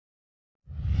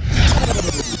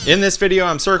In this video,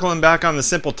 I'm circling back on the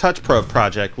simple touch probe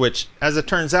project, which, as it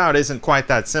turns out, isn't quite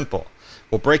that simple.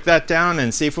 We'll break that down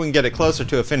and see if we can get it closer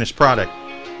to a finished product.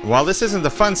 While this isn't the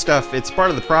fun stuff, it's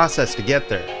part of the process to get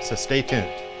there, so stay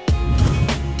tuned.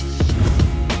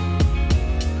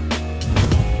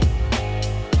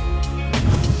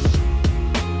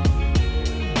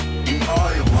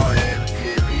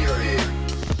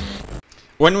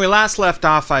 When we last left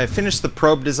off, I finished the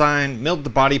probe design, milled the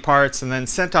body parts, and then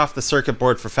sent off the circuit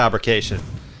board for fabrication.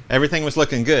 Everything was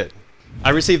looking good.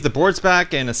 I received the boards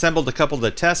back and assembled a couple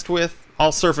to test with,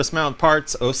 all surface mount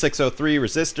parts, 0603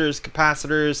 resistors,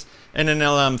 capacitors, and an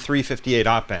LM358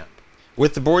 op amp.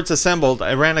 With the boards assembled,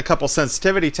 I ran a couple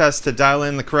sensitivity tests to dial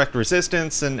in the correct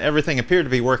resistance, and everything appeared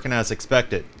to be working as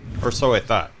expected, or so I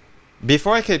thought.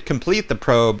 Before I could complete the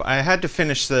probe, I had to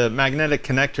finish the magnetic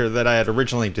connector that I had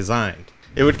originally designed.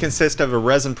 It would consist of a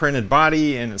resin printed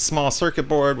body and a small circuit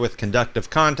board with conductive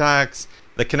contacts.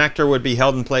 The connector would be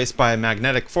held in place by a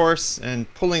magnetic force,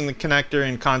 and pulling the connector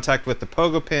in contact with the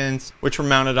pogo pins, which were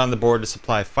mounted on the board to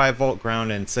supply 5-volt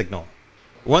ground and signal.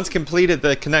 Once completed,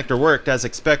 the connector worked as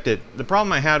expected. The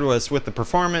problem I had was with the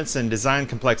performance and design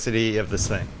complexity of this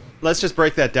thing. Let's just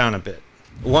break that down a bit.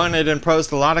 One, it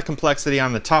imposed a lot of complexity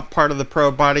on the top part of the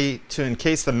probe body to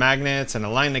encase the magnets and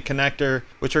align the connector,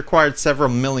 which required several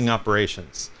milling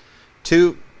operations.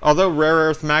 Two, although rare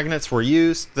earth magnets were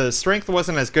used, the strength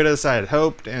wasn't as good as I had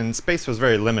hoped and space was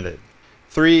very limited.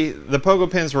 Three, the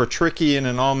pogo pins were tricky in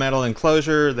an all-metal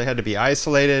enclosure. They had to be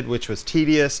isolated, which was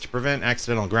tedious to prevent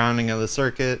accidental grounding of the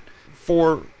circuit.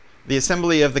 Four, the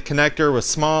assembly of the connector was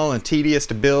small and tedious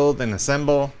to build and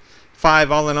assemble.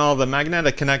 5, all in all, the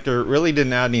magnetic connector really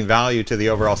didn't add any value to the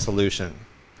overall solution.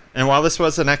 And while this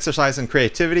was an exercise in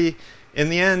creativity, in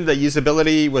the end the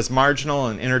usability was marginal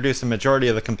and introduced a majority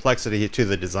of the complexity to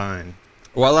the design.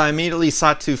 While I immediately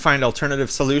sought to find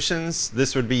alternative solutions,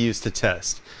 this would be used to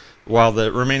test, while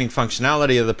the remaining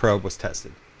functionality of the probe was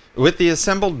tested. With the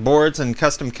assembled boards and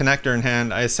custom connector in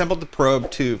hand, I assembled the probe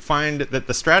to find that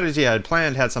the strategy I had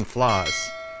planned had some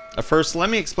flaws. First, let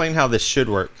me explain how this should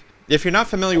work. If you're not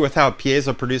familiar with how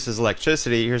piezo produces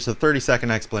electricity, here's a 30-second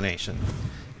explanation.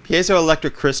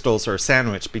 Piezoelectric crystals are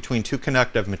sandwiched between two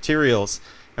conductive materials,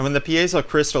 and when the piezo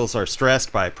crystals are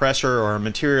stressed by pressure or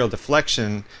material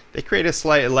deflection, they create a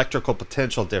slight electrical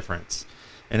potential difference.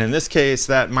 And in this case,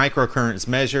 that microcurrent is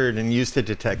measured and used to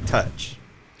detect touch.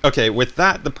 Okay, with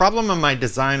that, the problem of my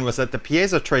design was that the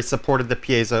piezo tray supported the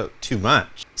piezo too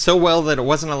much. So well that it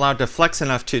wasn't allowed to flex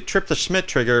enough to trip the Schmidt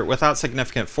trigger without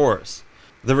significant force.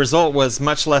 The result was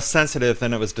much less sensitive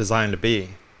than it was designed to be.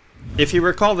 If you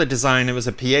recall the design, it was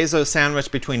a piezo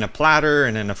sandwich between a platter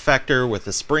and an effector with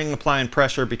a spring applying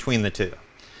pressure between the two.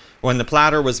 When the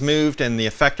platter was moved, and the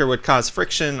effector would cause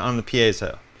friction on the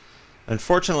piezo.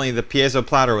 Unfortunately, the piezo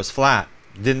platter was flat,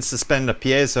 didn't suspend the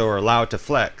piezo or allow it to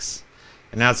flex.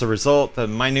 And as a result, the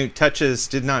minute touches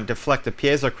did not deflect the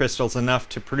piezo crystals enough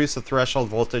to produce the threshold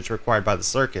voltage required by the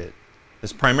circuit.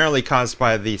 Is primarily caused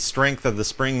by the strength of the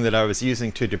spring that I was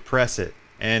using to depress it,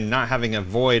 and not having a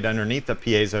void underneath the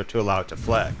piezo to allow it to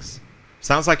flex.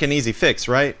 Sounds like an easy fix,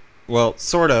 right? Well,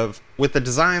 sort of. With the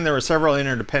design, there were several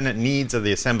interdependent needs of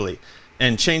the assembly,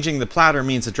 and changing the platter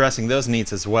means addressing those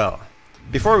needs as well.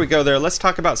 Before we go there, let's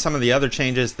talk about some of the other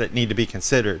changes that need to be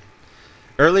considered.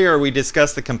 Earlier, we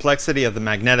discussed the complexity of the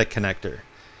magnetic connector.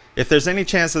 If there's any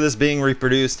chance of this being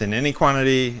reproduced in any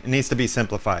quantity, it needs to be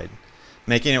simplified.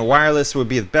 Making it wireless would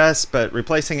be the best, but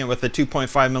replacing it with a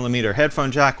 2.5mm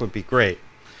headphone jack would be great.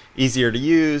 Easier to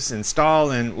use,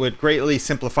 install, and would greatly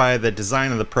simplify the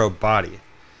design of the probe body.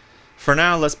 For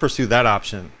now, let's pursue that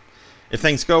option. If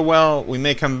things go well, we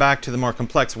may come back to the more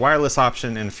complex wireless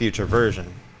option in a future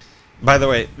version. By the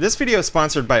way, this video is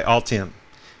sponsored by Altium.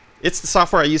 It's the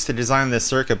software I use to design this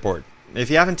circuit board. If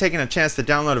you haven't taken a chance to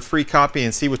download a free copy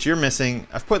and see what you're missing,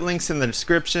 I've put links in the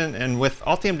description, and with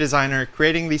Altium Designer,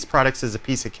 creating these products is a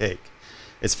piece of cake.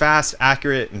 It's fast,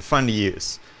 accurate, and fun to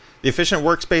use. The efficient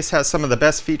workspace has some of the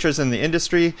best features in the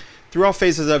industry. Through all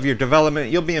phases of your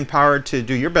development, you'll be empowered to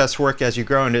do your best work as you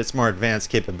grow into its more advanced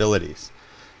capabilities.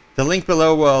 The link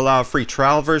below will allow a free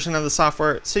trial version of the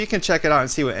software, so you can check it out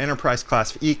and see what enterprise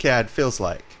class ECAD feels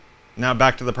like. Now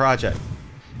back to the project.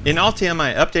 In Altium,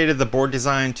 I updated the board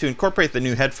design to incorporate the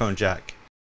new headphone jack.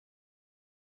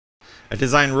 A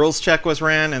design rules check was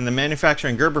ran, and the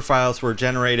manufacturing Gerber files were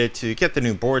generated to get the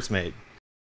new boards made.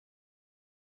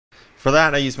 For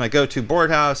that, I used my go-to board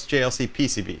house,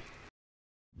 JLCPCB.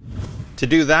 To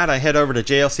do that, I head over to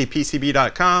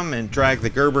JLCPCB.com and drag the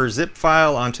Gerber zip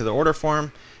file onto the order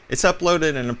form. It's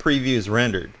uploaded and a preview is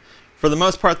rendered. For the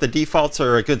most part, the defaults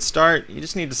are a good start. You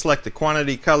just need to select the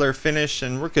quantity, color, finish,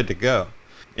 and we're good to go.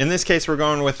 In this case, we're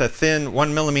going with a thin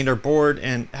 1mm board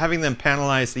and having them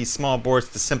panelize these small boards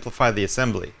to simplify the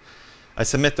assembly. I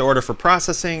submit the order for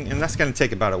processing, and that's going to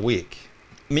take about a week.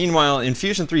 Meanwhile, in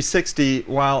Fusion 360,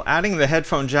 while adding the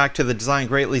headphone jack to the design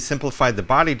greatly simplified the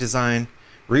body design,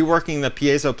 reworking the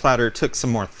piezo platter took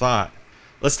some more thought.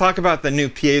 Let's talk about the new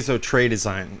piezo tray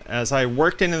design. As I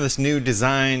worked into this new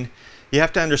design, you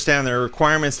have to understand there are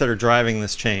requirements that are driving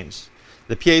this change.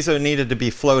 The piezo needed to be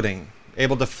floating,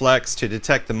 able to flex to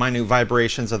detect the minute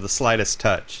vibrations of the slightest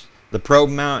touch. The probe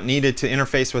mount needed to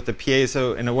interface with the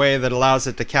piezo in a way that allows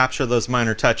it to capture those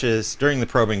minor touches during the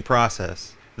probing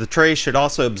process. The tray should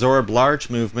also absorb large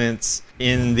movements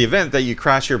in the event that you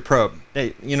crash your probe.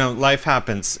 Hey, you know, life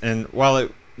happens, and while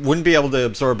it wouldn't be able to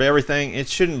absorb everything, it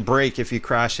shouldn't break if you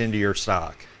crash into your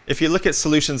stock. If you look at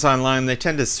solutions online, they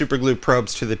tend to superglue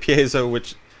probes to the piezo,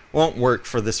 which won't work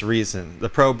for this reason. The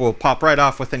probe will pop right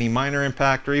off with any minor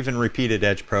impact or even repeated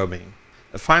edge probing.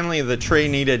 Finally, the tray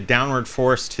needed downward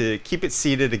force to keep it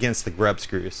seated against the grub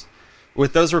screws.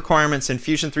 With those requirements in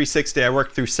Fusion 360, I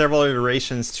worked through several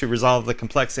iterations to resolve the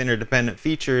complex interdependent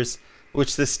features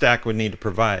which this stack would need to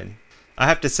provide. I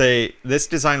have to say, this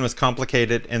design was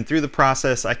complicated, and through the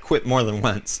process I quit more than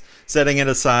once, setting it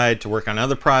aside to work on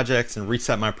other projects and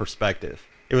reset my perspective.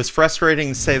 It was frustrating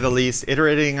to say the least,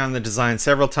 iterating on the design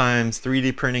several times,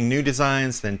 3D printing new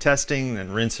designs, then testing,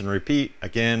 then rinse and repeat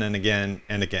again and again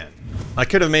and again. I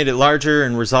could have made it larger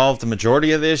and resolved the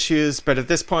majority of the issues, but at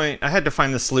this point I had to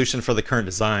find the solution for the current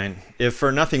design, if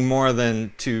for nothing more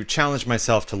than to challenge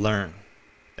myself to learn.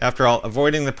 After all,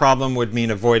 avoiding the problem would mean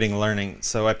avoiding learning,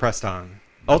 so I pressed on.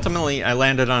 Ultimately, I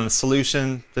landed on a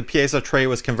solution. The piezo tray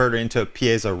was converted into a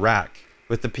piezo rack,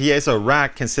 with the piezo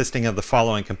rack consisting of the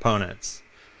following components.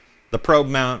 The probe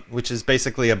mount, which is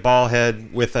basically a ball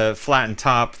head with a flattened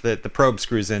top that the probe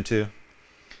screws into.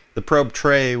 The probe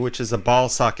tray, which is a ball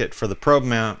socket for the probe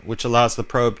mount, which allows the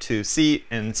probe to seat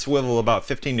and swivel about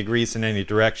 15 degrees in any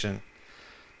direction.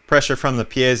 Pressure from the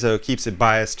piezo keeps it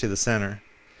biased to the center.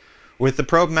 With the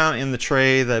probe mount in the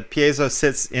tray, the piezo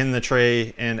sits in the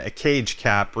tray and a cage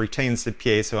cap retains the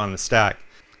piezo on the stack,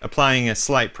 applying a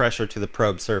slight pressure to the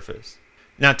probe surface.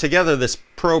 Now together, this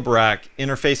probe rack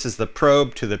interfaces the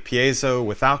probe to the piezo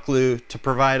without glue to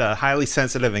provide a highly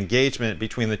sensitive engagement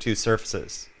between the two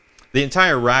surfaces. The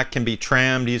entire rack can be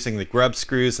trammed using the grub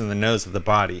screws in the nose of the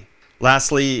body.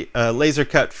 Lastly, a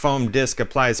laser-cut foam disc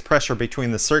applies pressure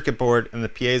between the circuit board and the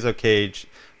piezo cage,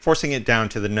 forcing it down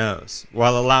to the nose,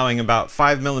 while allowing about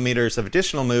 5 millimeters of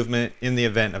additional movement in the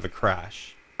event of a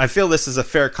crash. I feel this is a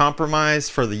fair compromise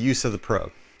for the use of the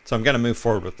probe, so I'm going to move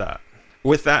forward with that.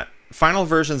 With that, final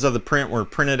versions of the print were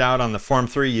printed out on the Form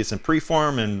 3 using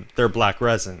preform and their black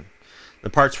resin.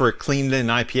 The parts were cleaned in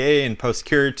IPA and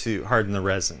post-cured to harden the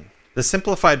resin. The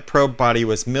simplified probe body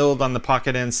was milled on the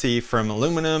PocketNC from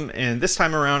aluminum, and this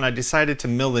time around I decided to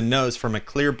mill the nose from a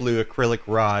clear blue acrylic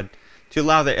rod to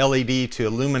allow the LED to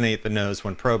illuminate the nose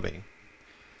when probing.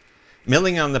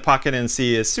 Milling on the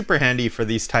PocketNC is super handy for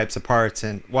these types of parts,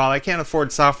 and while I can't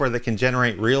afford software that can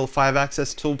generate real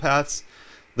 5-axis toolpaths,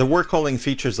 the work holding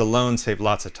features alone save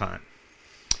lots of time.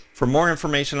 For more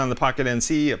information on the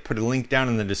PocketNC, I put a link down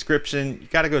in the description. You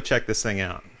gotta go check this thing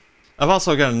out. I've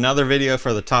also got another video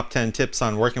for the top 10 tips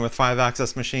on working with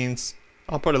 5-axis machines.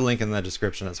 I'll put a link in the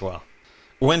description as well.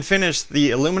 When finished, the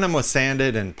aluminum was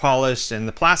sanded and polished, and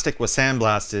the plastic was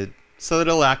sandblasted so that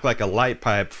it'll act like a light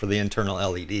pipe for the internal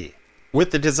LED.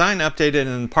 With the design updated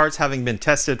and parts having been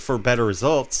tested for better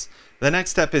results, the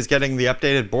next step is getting the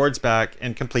updated boards back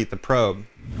and complete the probe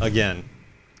again.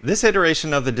 This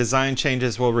iteration of the design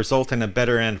changes will result in a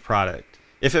better end product.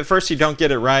 If at first you don't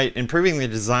get it right, improving the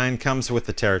design comes with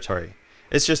the territory.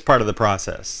 It's just part of the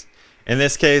process. In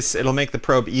this case, it'll make the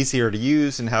probe easier to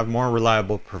use and have more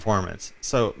reliable performance.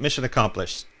 So, mission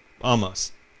accomplished.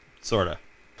 Almost. Sorta.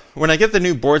 When I get the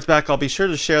new boards back, I'll be sure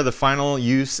to share the final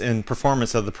use and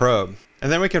performance of the probe.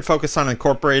 And then we can focus on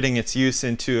incorporating its use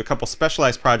into a couple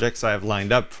specialized projects I have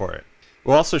lined up for it.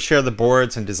 We'll also share the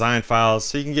boards and design files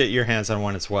so you can get your hands on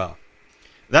one as well.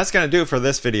 That's going to do it for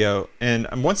this video, and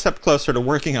I'm one step closer to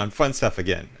working on fun stuff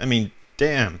again. I mean,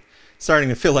 damn, it's starting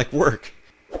to feel like work.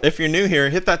 If you're new here,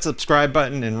 hit that subscribe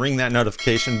button and ring that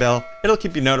notification bell. It'll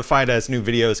keep you notified as new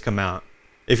videos come out.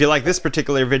 If you like this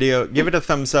particular video, give it a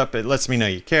thumbs up. It lets me know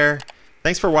you care.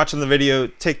 Thanks for watching the video.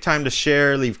 Take time to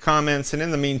share, leave comments, and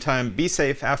in the meantime, be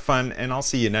safe, have fun, and I'll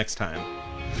see you next time.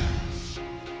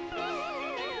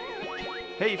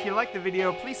 Hey, if you liked the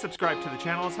video, please subscribe to the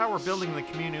channel. It's how we're building the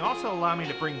community. Also allow me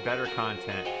to bring better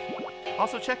content.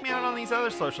 Also check me out on these other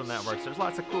social networks. There's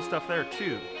lots of cool stuff there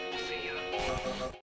too.